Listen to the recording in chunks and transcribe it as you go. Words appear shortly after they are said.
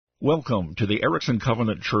Welcome to the Erickson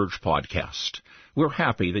Covenant Church podcast. We're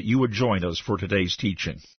happy that you would join us for today's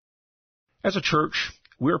teaching. As a church,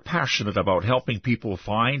 we're passionate about helping people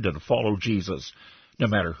find and follow Jesus, no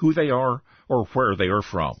matter who they are or where they are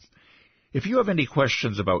from. If you have any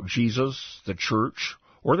questions about Jesus, the church,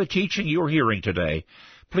 or the teaching you're hearing today,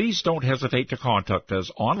 please don't hesitate to contact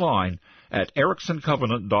us online at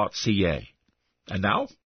ericksoncovenant.ca. And now,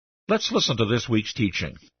 let's listen to this week's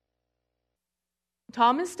teaching.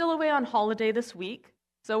 Tom is still away on holiday this week,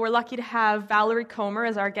 so we're lucky to have Valerie Comer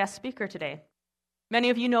as our guest speaker today. Many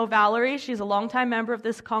of you know Valerie. She's a longtime member of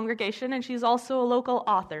this congregation, and she's also a local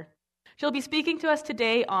author. She'll be speaking to us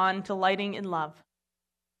today on Delighting in Love.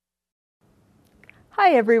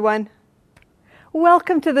 Hi, everyone.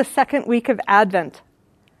 Welcome to the second week of Advent.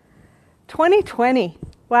 2020.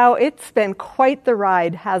 Wow, it's been quite the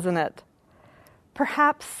ride, hasn't it?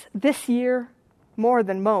 Perhaps this year, more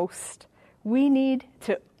than most, we need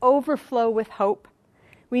to overflow with hope.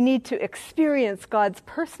 We need to experience God's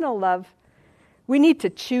personal love. We need to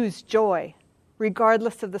choose joy,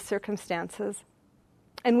 regardless of the circumstances.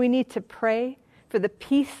 And we need to pray for the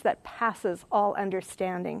peace that passes all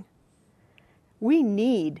understanding. We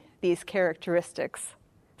need these characteristics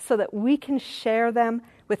so that we can share them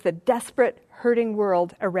with the desperate, hurting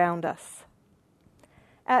world around us.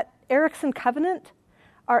 At Erickson Covenant,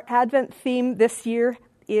 our Advent theme this year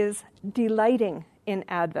is delighting in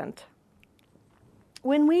Advent.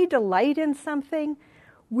 When we delight in something,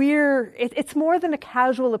 it's more than a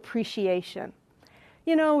casual appreciation.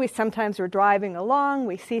 You know, sometimes we're driving along,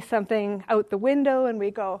 we see something out the window and we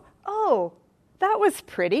go, oh, that was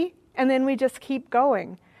pretty, and then we just keep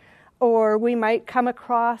going. Or we might come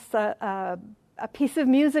across a piece of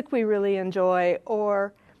music we really enjoy,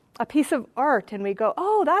 or a piece of art, and we go,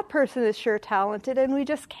 oh, that person is sure talented, and we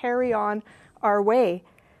just carry on our way.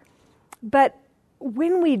 But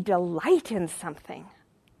when we delight in something,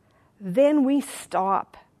 then we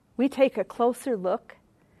stop. We take a closer look.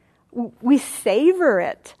 We savor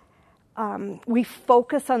it. We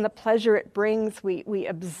focus on the pleasure it brings. We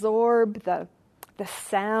absorb the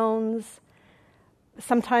sounds,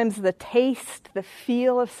 sometimes the taste, the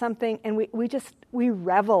feel of something, and we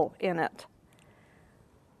revel in it.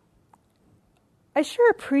 I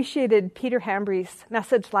sure appreciated Peter Hambry's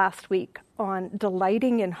message last week on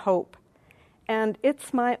delighting in hope. And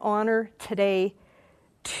it's my honor today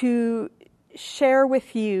to share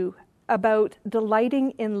with you about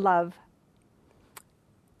delighting in love,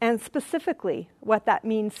 and specifically what that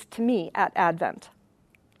means to me at Advent.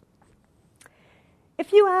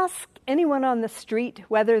 If you ask anyone on the street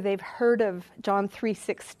whether they've heard of John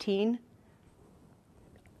 3:16,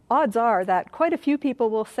 odds are that quite a few people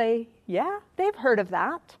will say, yeah, they've heard of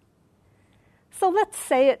that. So let's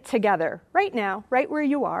say it together, right now, right where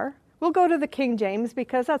you are. We'll go to the King James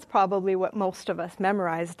because that's probably what most of us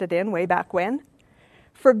memorized it in way back when.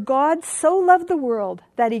 For God so loved the world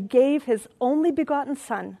that he gave his only begotten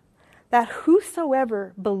Son, that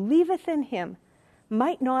whosoever believeth in him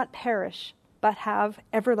might not perish, but have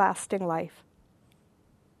everlasting life.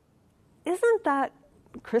 Isn't that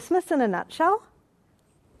Christmas in a nutshell?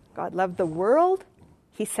 God loved the world,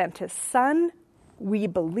 he sent his Son, we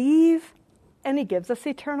believe, and he gives us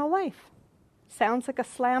eternal life. Sounds like a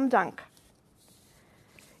slam dunk.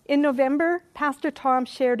 In November, Pastor Tom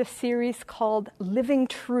shared a series called Living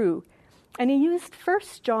True, and he used 1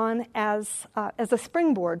 John as a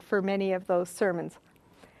springboard for many of those sermons.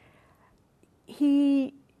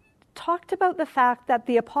 He talked about the fact that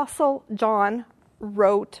the Apostle John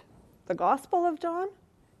wrote the Gospel of John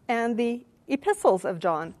and the Epistles of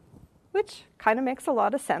John, which kind of makes a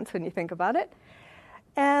lot of sense when you think about it.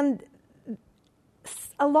 And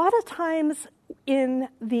a lot of times in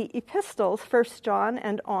the epistles, 1 John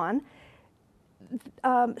and on,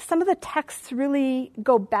 some of the texts really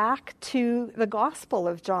go back to the Gospel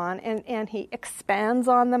of John, and he expands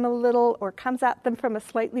on them a little or comes at them from a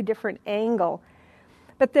slightly different angle.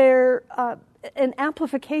 But they're an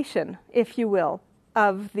amplification, if you will,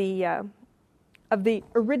 of the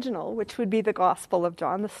original, which would be the Gospel of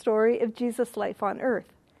John, the story of Jesus' life on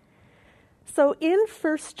earth. So in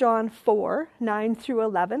 1 John 4, 9 through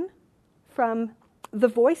 11, from the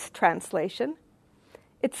Voice translation,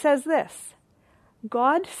 it says this: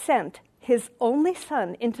 God sent his only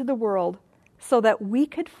Son into the world so that we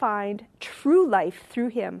could find true life through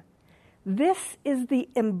him. This is the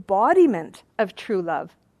embodiment of true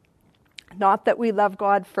love. Not that we love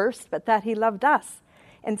God first, but that he loved us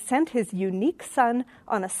and sent his unique Son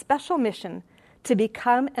on a special mission to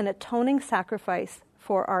become an atoning sacrifice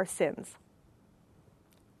for our sins.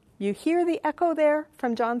 You hear the echo there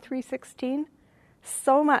from John 3:16?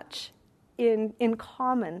 So much in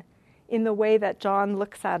common in the way that John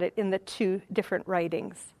looks at it in the two different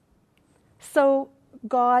writings. So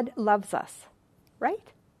God loves us, right?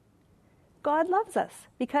 God loves us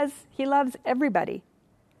because he loves everybody.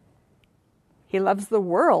 He loves the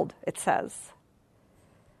world, it says.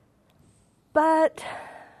 But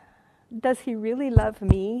does he really love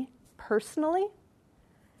me personally?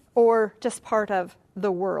 Or just part of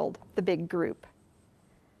the world, the big group?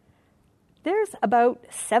 There's about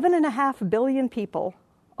 7.5 billion people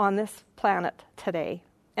on this planet today.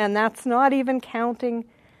 And that's not even counting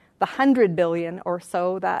the 100 billion or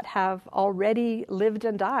so that have already lived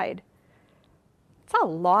and died. It's a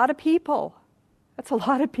lot of people. That's a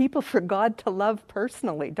lot of people for God to love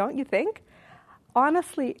personally, don't you think?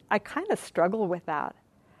 Honestly, I kind of struggle with that.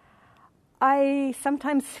 I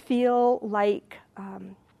sometimes feel like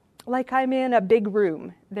I'm in a big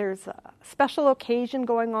room. There's a special occasion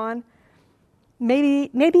going on,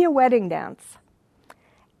 maybe a wedding dance.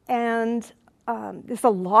 And there's a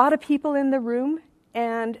lot of people in the room,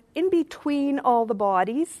 and in between all the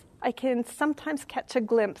bodies, I can sometimes catch a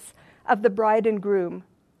glimpse of the bride and groom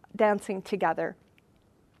dancing together.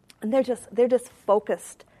 And they're just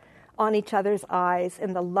focused on each other's eyes,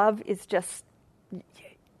 and the love is just,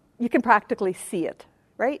 you can practically see it,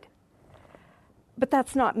 right? But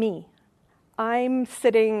that's not me. I'm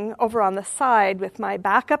sitting over on the side with my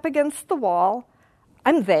back up against the wall.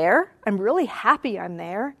 I'm there. I'm really happy I'm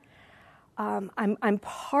there. I'm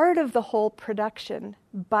part of the whole production,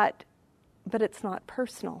 but it's not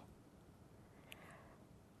personal.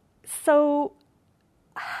 So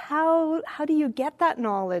how do you get that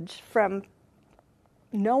knowledge from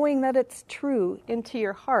knowing that it's true into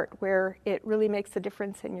your heart where it really makes a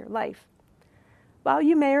difference in your life? Well,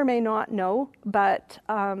 you may or may not know, but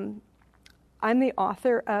I'm the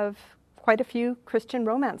author of quite a few Christian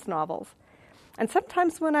romance novels. And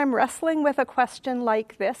sometimes when I'm wrestling with a question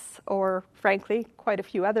like this, or frankly, quite a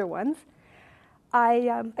few other ones,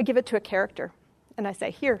 I give it to a character. And I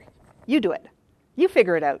say, here, you do it. You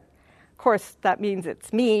figure it out. Of course, that means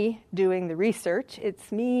it's me doing the research.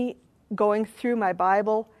 It's me going through my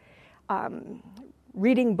Bible,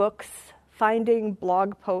 reading books, finding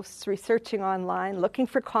blog posts, researching online, looking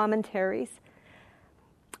for commentaries,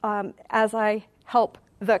 as I help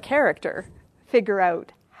the character figure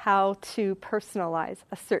out how to personalize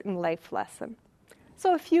a certain life lesson.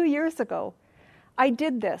 So a few years ago, I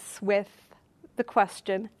did this with the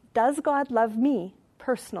question, does God love me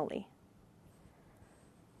personally?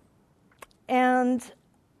 And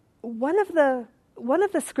one of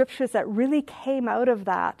the scriptures that really came out of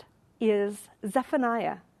that is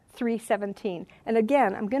Zephaniah 3:17. And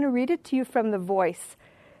again, I'm going to read it to you from the Voice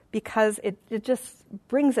because it just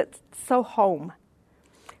brings it so home.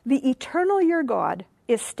 The eternal your God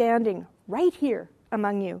is standing right here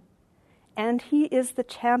among you, and he is the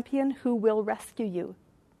champion who will rescue you.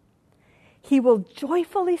 He will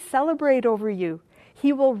joyfully celebrate over you.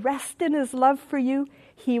 He will rest in his love for you.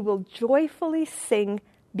 He will joyfully sing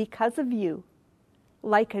because of you,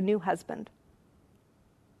 like a new husband.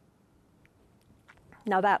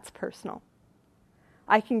 Now that's personal.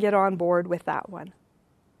 I can get on board with that one.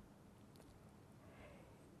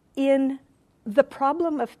 In The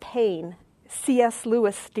Problem of Pain, C.S.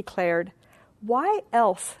 Lewis declared, why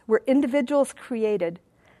else were individuals created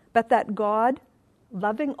but that God,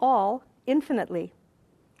 loving all infinitely,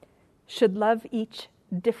 should love each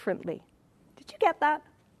differently? Did you get that?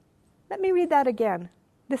 Let me read that again.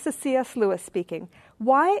 This is C.S. Lewis speaking.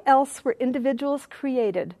 Why else were individuals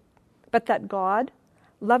created but that God,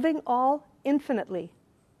 loving all infinitely,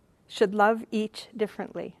 should love each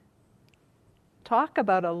differently? Talk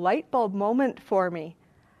about a light bulb moment for me.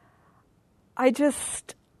 I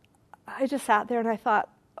just sat there and I thought,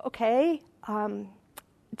 okay,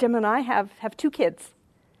 Jim and I have 2 kids.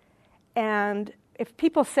 And if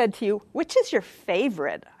people said to you, which is your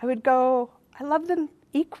favorite? I would go, I love them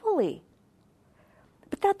equally.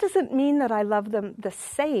 But that doesn't mean that I love them the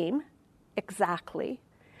same exactly,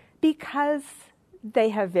 because they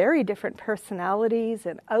have very different personalities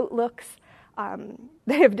and outlooks.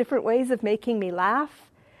 They have different ways of making me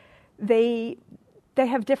laugh. They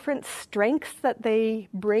have different strengths that they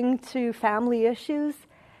bring to family issues.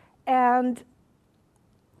 And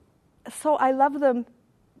so I love them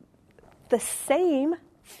the same,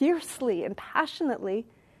 fiercely and passionately,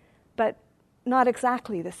 but not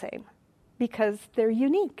exactly the same, because they're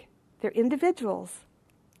unique. They're individuals.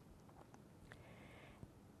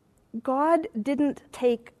 God didn't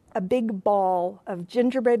take a big ball of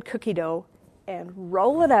gingerbread cookie dough and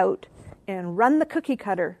roll it out and run the cookie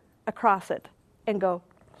cutter across it and go,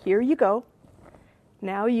 here you go.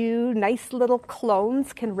 Now you nice little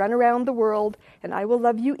clones can run around the world, and I will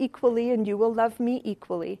love you equally, and you will love me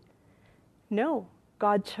equally. No,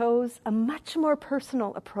 God chose a much more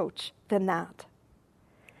personal approach than that.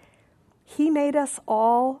 He made us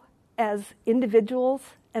all as individuals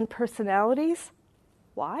and personalities.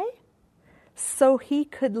 Why? So he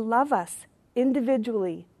could love us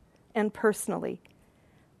individually and personally.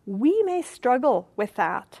 We may struggle with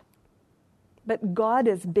that, but God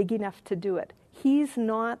is big enough to do it. He's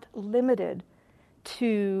not limited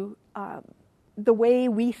to the way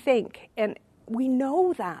we think, and we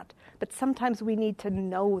know that, but sometimes we need to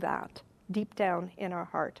know that deep down in our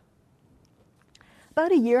heart.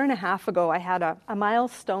 About a year and a half ago, I had a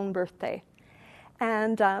milestone birthday,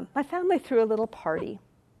 and my family threw a little party.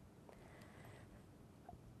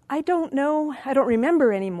 I don't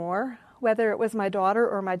remember anymore whether it was my daughter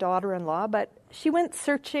or my daughter-in-law, but she went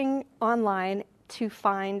searching online to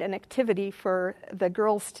find an activity for the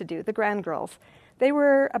girls to do, the grandgirls. They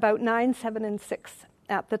were about 9, 7, and 6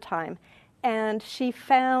 at the time, and she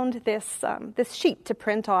found this sheet to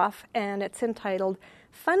print off, and it's entitled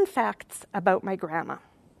Fun Facts About My Grandma.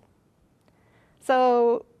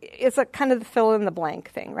 So it's a kind of the fill in the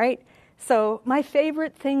blank thing, right? So my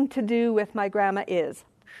favorite thing to do with my grandma is,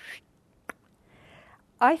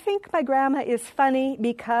 I think my grandma is funny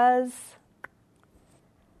because,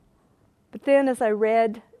 but then as I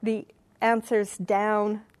read the answers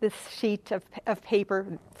down this sheet of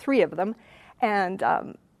paper, 3 of them, and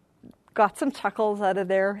got some chuckles out of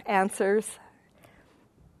their answers,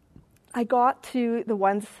 I got to the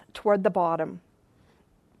ones toward the bottom.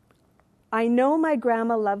 I know my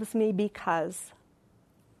grandma loves me because.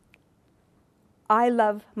 I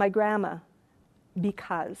love my grandma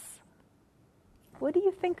because. What do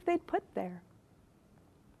you think they'd put there?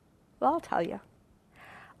 Well, I'll tell you.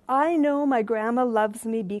 I know my grandma loves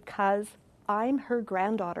me because I'm her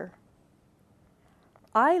granddaughter.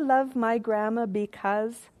 I love my grandma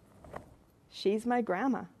because she's my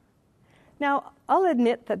grandma. Now, I'll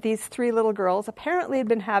admit that these 3 little girls apparently had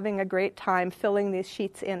been having a great time filling these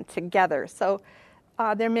sheets in together, so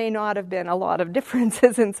there may not have been a lot of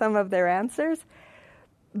differences in some of their answers,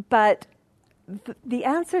 but the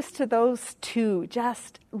answers to those 2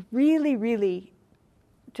 just really, really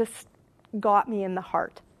just got me in the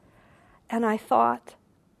heart. And I thought,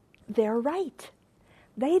 they're right.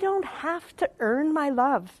 They don't have to earn my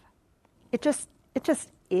love. It just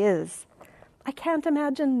is. I can't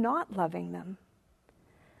imagine not loving them.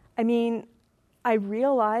 I mean, I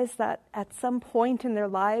realize that at some point in their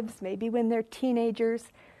lives, maybe when they're teenagers,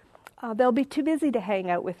 they'll be too busy to hang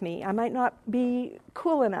out with me. I might not be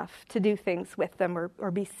cool enough to do things with them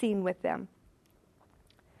or be seen with them.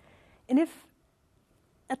 And if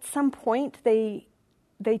at some point they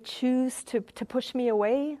choose to push me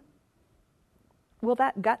away, will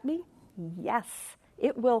that gut me? Yes,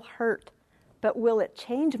 it will hurt. But will it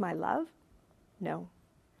change my love? No.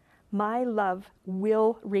 My love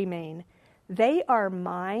will remain. They are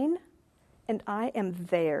mine, and I am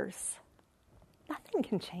theirs. Nothing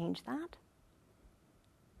can change that.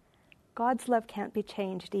 God's love can't be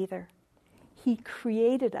changed either. He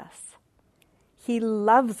created us. He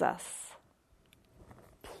loves us.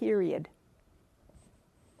 Period.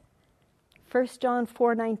 1 John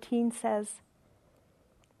 4:19 says,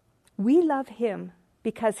 we love him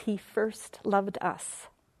because he first loved us.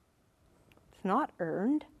 It's not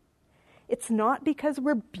earned. It's not because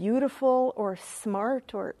we're beautiful or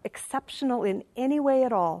smart or exceptional in any way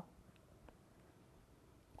at all.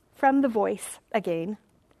 From the Voice again,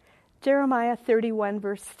 Jeremiah 31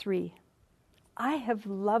 verse 3. I have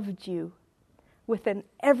loved you with an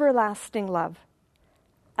everlasting love.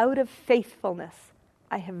 Out of faithfulness,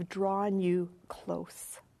 I have drawn you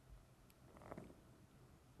close.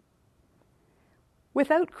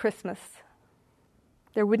 Without Christmas,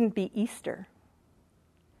 there wouldn't be Easter.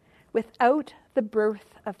 Without the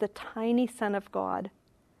birth of the tiny Son of God,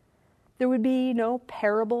 there would be no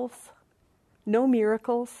parables, no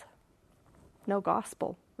miracles, no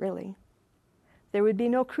gospel, really. There would be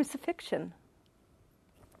no crucifixion.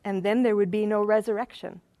 And then there would be no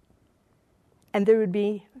resurrection. And there would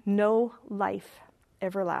be no life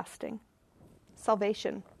everlasting.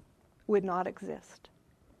 Salvation would not exist.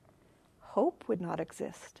 Hope would not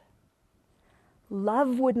exist.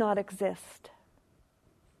 Love would not exist.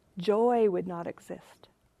 Joy would not exist.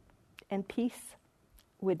 And peace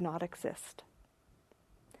would not exist.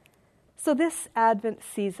 So this Advent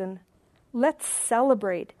season, let's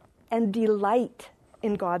celebrate and delight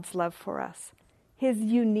in God's love for us, his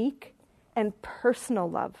unique and personal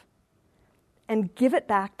love, and give it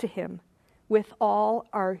back to him with all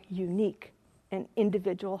our unique and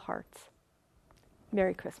individual hearts.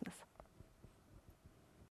 Merry Christmas.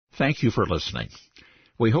 Thank you for listening.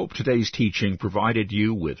 We hope today's teaching provided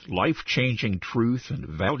you with life-changing truth and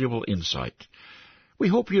valuable insight. We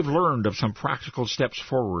hope you've learned of some practical steps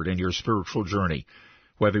forward in your spiritual journey,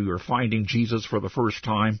 whether you're finding Jesus for the first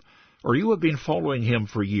time or you have been following him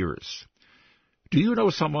for years. Do you know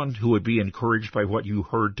someone who would be encouraged by what you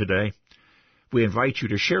heard today? We invite you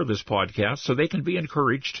to share this podcast so they can be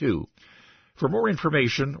encouraged too. For more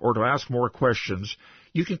information or to ask more questions,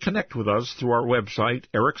 you can connect with us through our website,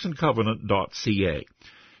 ericksoncovenant.ca.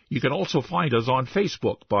 You can also find us on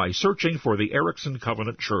Facebook by searching for the Erickson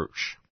Covenant Church.